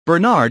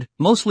Bernard,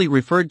 mostly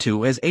referred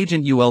to as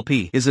Agent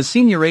ULP, is a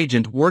senior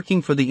agent working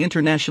for the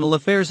International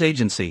Affairs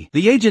Agency.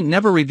 The agent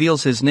never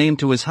reveals his name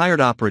to his hired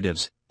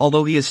operatives,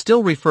 although he is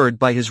still referred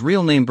by his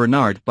real name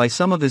Bernard by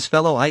some of his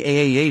fellow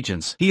IAA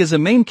agents. He is a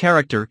main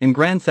character in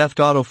Grand Theft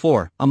Auto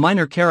 4, a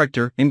minor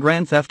character in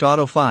Grand Theft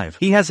Auto 5.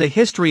 He has a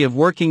history of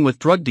working with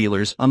drug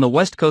dealers on the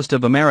west coast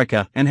of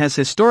America and has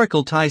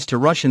historical ties to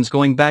Russians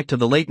going back to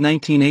the late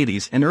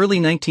 1980s and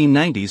early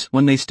 1990s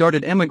when they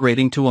started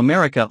emigrating to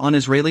America on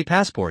Israeli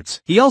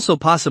passports. He also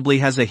possibly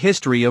has a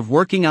history of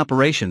working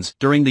operations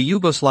during the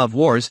Yugoslav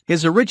wars.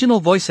 His original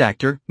voice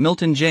actor,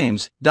 Milton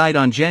James, died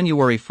on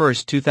January 1,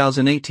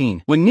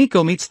 2018. When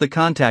Nico meets the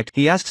contact,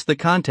 he asks the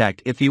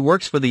contact if he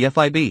works for the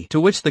FIB, to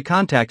which the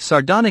contact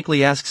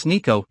sardonically asks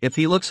Nico if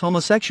he looks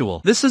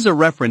homosexual. This is a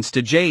reference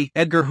to J.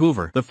 Edgar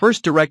Hoover, the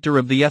first director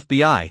of the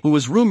FBI, who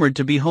was rumored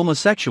to be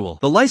homosexual.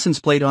 The license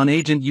plate on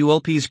Agent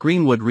ULP's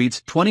Greenwood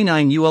reads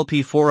 29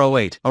 ULP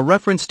 408, a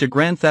reference to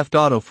Grand Theft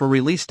Auto for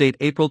release date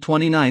April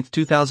 29,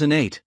 2008.